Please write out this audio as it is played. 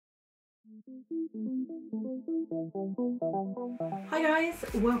Hi guys,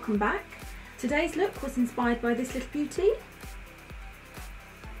 welcome back. Today's look was inspired by this little beauty.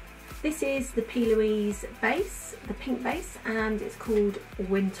 This is the P.LOUISE base, the pink base, and it's called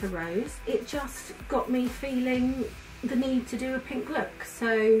Winter Rose. It just got me feeling the need to do a pink look,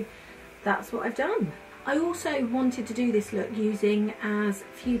 so that's what I've done. I also wanted to do this look using as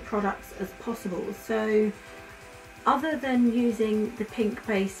few products as possible, so other than using the pink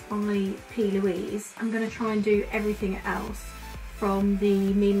base by P.LOUISE, I'm going to try and do everything else from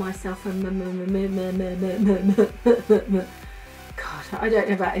the Me, Myself and God, I don't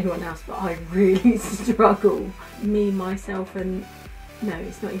know about anyone else, but I really struggle. Me, Myself and... No,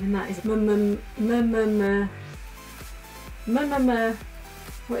 it's not even that, is it?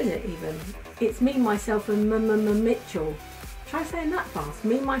 What is it even? It's Me, Myself and Mitchell. Try saying that fast.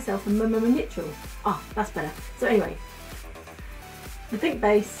 Me, Myself and Mitchell. Oh, that's better. So anyway, the pink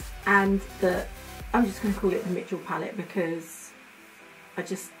base and the... I'm just going to call it the Mitchell palette because I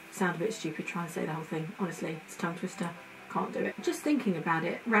just sound a bit stupid trying to say the whole thing. Honestly, it's a tongue twister. Can't do it. Just thinking about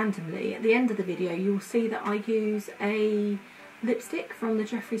it randomly, at the end of the video you'll see that I use a lipstick from the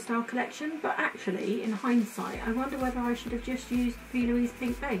JEFFREE style collection, but actually in hindsight I wonder whether I should have just used the P.LOUISE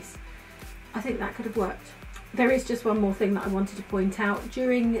pink base. I think that could have worked. There is just one more thing that I wanted to point out.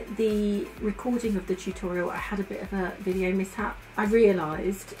 During the recording of the tutorial I had a bit of a video mishap. I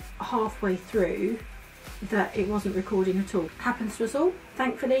realised halfway through that it wasn't recording at all. Happens to us all.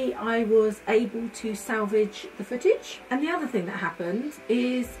 Thankfully I was able to salvage the footage, and the other thing that happened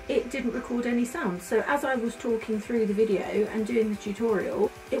is it didn't record any sound, so as I was talking through the video and doing the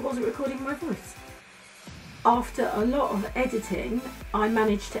tutorial it wasn't recording my voice. After a lot of editing I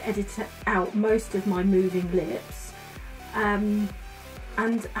managed to edit out most of my moving lips and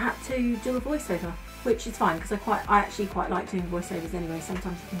had to do a voiceover, which is fine because I actually quite like doing voiceovers anyway.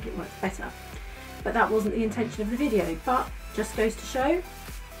 Sometimes I think it works better. But that wasn't the intention of the video, but just goes to show, it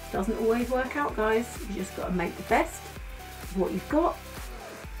doesn't always work out, guys. You just got to make the best of what you've got,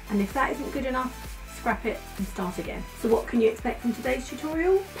 and if that isn't good enough, scrap it and start again. So what can you expect from today's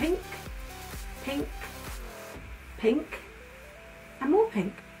tutorial? Pink, pink, pink, and more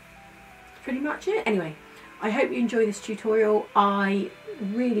pink. That's pretty much it. Anyway, I hope you enjoy this tutorial. I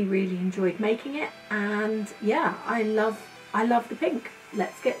really enjoyed making it, and yeah, I love the pink.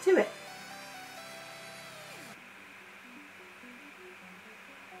 Let's get to it.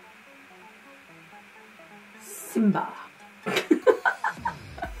 Simba.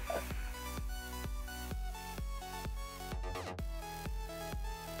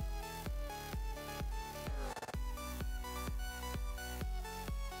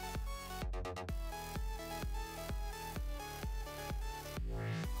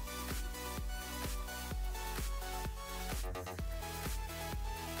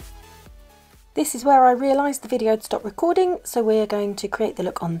 This is where I realised the video had stopped recording, so we're going to create the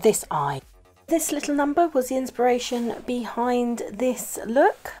look on this eye. This little number was the inspiration behind this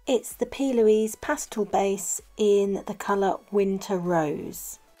look. It's the P.LOUISE pastel base in the colour Winter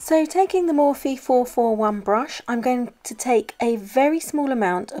Rose. So taking the Morphe 441 brush, I'm going to take a very small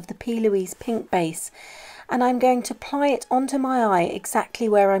amount of the P.LOUISE pink base and I'm going to apply it onto my eye exactly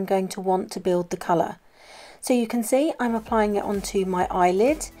where I'm going to want to build the colour. So you can see I'm applying it onto my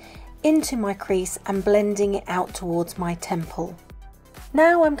eyelid, into my crease and blending it out towards my temple.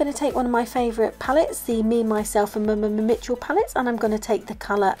 Now I'm going to take one of my favourite palettes, the Me, Myself and Mitchell palettes, and I'm going to take the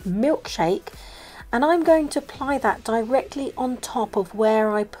colour Milkshake and I'm going to apply that directly on top of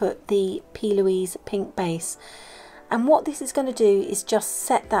where I put the P.LOUISE pink base. And what this is going to do is just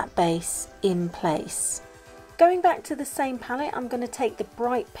set that base in place. Going back to the same palette, I'm going to take the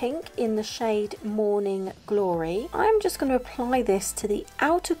bright pink in the shade Morning Glory. I'm just going to apply this to the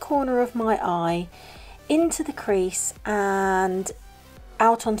outer corner of my eye, into the crease and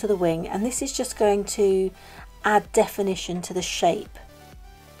out onto the wing, and this is just going to add definition to the shape.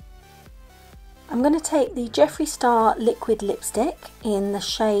 I'm going to take the Jeffree Star liquid lipstick in the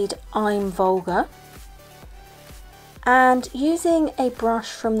shade I'm Vulgar, and using a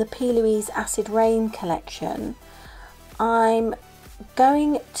brush from the P.LOUISE Acid Rain collection, I'm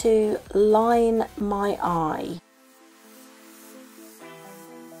going to line my eye.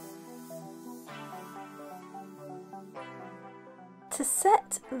 To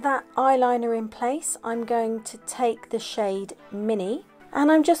set that eyeliner in place, I'm going to take the shade Mini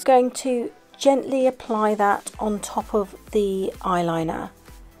and I'm just going to gently apply that on top of the eyeliner,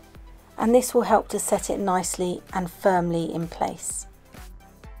 and this will help to set it nicely and firmly in place.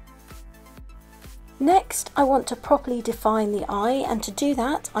 Next, I want to properly define the eye, and to do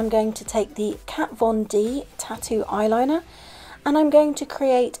that I'm going to take the Kat Von D tattoo eyeliner and I'm going to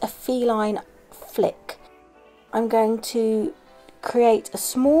create a feline flick. I'm going to create a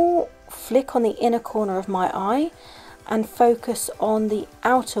small flick on the inner corner of my eye and focus on the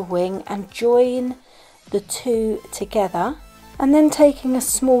outer wing and join the two together. And then taking a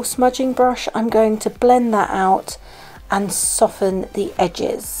small smudging brush, I'm going to blend that out and soften the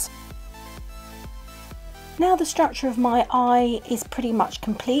edges. Now the structure of my eye is pretty much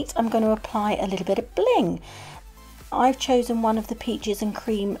complete. I'm going to apply a little bit of bling. I've chosen one of the peaches and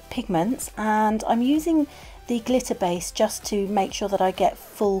cream pigments, and I'm using the glitter base just to make sure that I get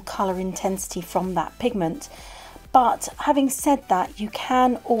full colour intensity from that pigment. But having said that, you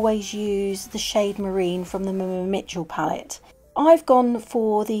can always use the shade Marine from the Mitchell palette. I've gone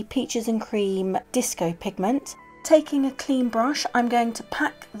for the peaches and cream disco pigment. Taking a clean brush, I'm going to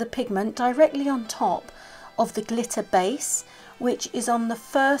pack the pigment directly on top of the glitter base, which is on the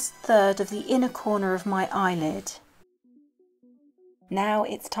first third of the inner corner of my eyelid. Now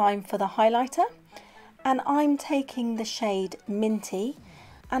it's time for the highlighter, and I'm taking the shade Minty,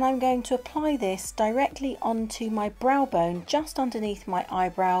 and I'm going to apply this directly onto my brow bone just underneath my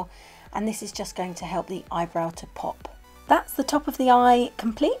eyebrow, and this is just going to help the eyebrow to pop. That's the top of the eye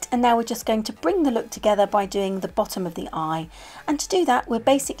complete, and now we're just going to bring the look together by doing the bottom of the eye. And to do that, we're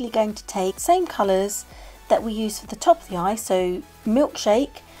basically going to take the same colours that we use for the top of the eye, so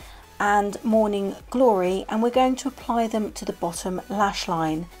Milkshake and Morning Glory, and we're going to apply them to the bottom lash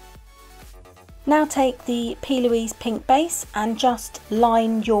line. Now take the P.LOUISE pink base and just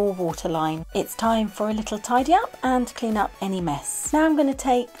line your waterline. It's time for a little tidy up and clean up any mess. Now I'm going to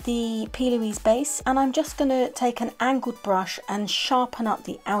take the P.LOUISE base, and I'm just going to take an angled brush and sharpen up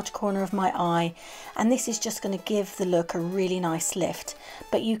the outer corner of my eye, and this is just going to give the look a really nice lift,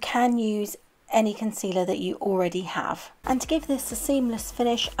 but you can use any concealer that you already have. And to give this a seamless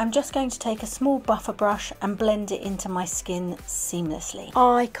finish, I'm just going to take a small buffer brush and blend it into my skin seamlessly.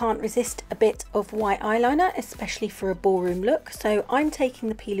 I can't resist a bit of white eyeliner, especially for a ballroom look, so I'm taking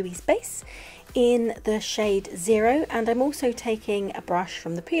the P.LOUISE base in the shade 0, and I'm also taking a brush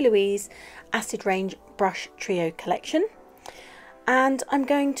from the P.LOUISE Acid Range Brush Trio collection, and I'm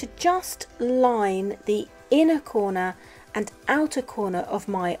going to just line the inner corner and outer corner of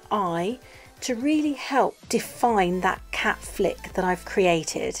my eye to really help define that cat flick that I've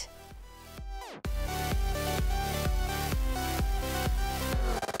created.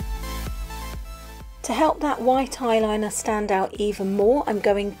 To help that white eyeliner stand out even more, I'm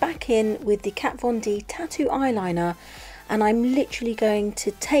going back in with the Kat Von D Tattoo eyeliner, and I'm literally going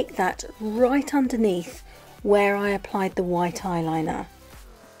to take that right underneath where I applied the white eyeliner.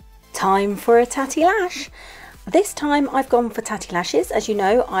 Time for a Tatti lash. This time I've gone for Tatti lashes. As you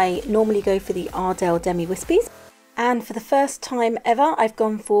know, I normally go for the Ardell Demi Wispies, and for the first time ever I've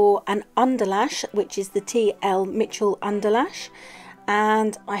gone for an underlash, which is the T.L. Mitchell underlash,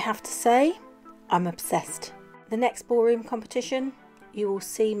 and I have to say I'm obsessed. The next ballroom competition, you will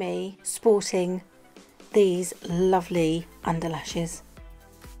see me sporting these lovely underlashes.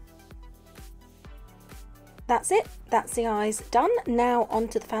 That's it, that's the eyes done. Now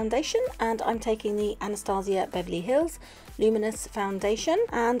onto the foundation, and I'm taking the Anastasia Beverly Hills Luminous Foundation,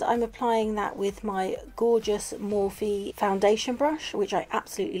 and I'm applying that with my gorgeous Morphe foundation brush, which I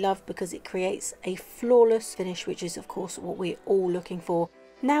absolutely love because it creates a flawless finish, which is of course what we're all looking for.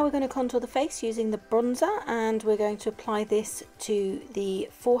 Now we're going to contour the face using the bronzer, and we're going to apply this to the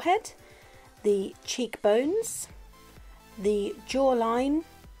forehead, the cheekbones, the jawline,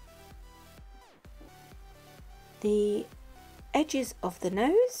 the edges of the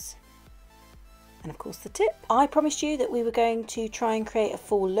nose, and of course the tip. I promised you that we were going to try and create a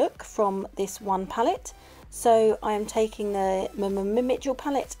full look from this one palette, so I am taking the Mitchell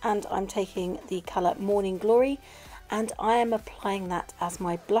palette, and I'm taking the colour Morning Glory, and I am applying that as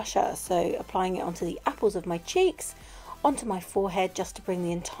my blusher, so applying it onto the apples of my cheeks, onto my forehead, just to bring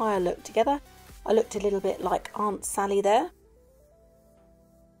the entire look together. I looked a little bit like Aunt Sally there.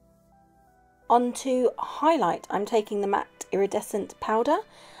 Onto highlight, I'm taking the matte iridescent powder,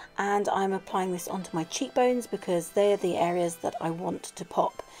 and I'm applying this onto my cheekbones because they're the areas that I want to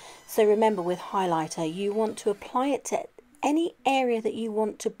pop. So remember, with highlighter you want to apply it to any area that you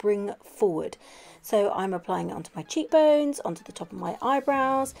want to bring forward. So I'm applying it onto my cheekbones, onto the top of my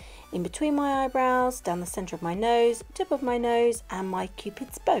eyebrows, in between my eyebrows, down the centre of my nose, tip of my nose, and my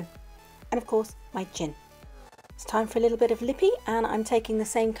cupid's bow, and of course my chin. It's time for a little bit of lippy, and I'm taking the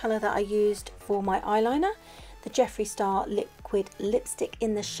same colour that I used for my eyeliner, the Jeffree Star Liquid Lipstick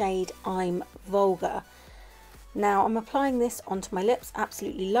in the shade I'm Vulgar. Now I'm applying this onto my lips.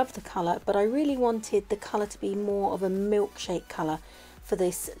 Absolutely love the colour, but I really wanted the colour to be more of a milkshake colour, for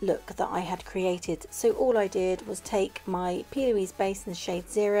this look that I had created. So all I did was take my P.LOUISE base in the shade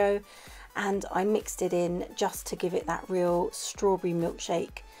 0 and I mixed it in just to give it that real strawberry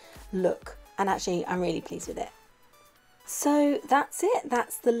milkshake look, and actually I'm really pleased with it. So that's it,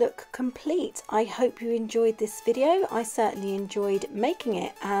 that's the look complete. I hope you enjoyed this video. I certainly enjoyed making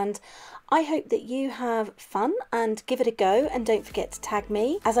it, and I hope that you have fun and give it a go, and don't forget to tag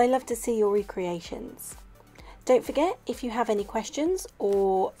me, as I love to see your recreations. Don't forget, if you have any questions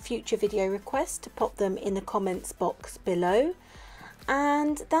or future video requests, to pop them in the comments box below.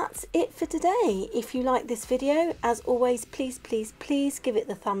 And that's it for today. If you like this video, as always, please give it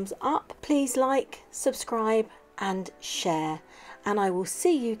the thumbs up. Please like, subscribe and share, and I will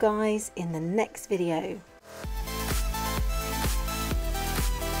see you guys in the next video.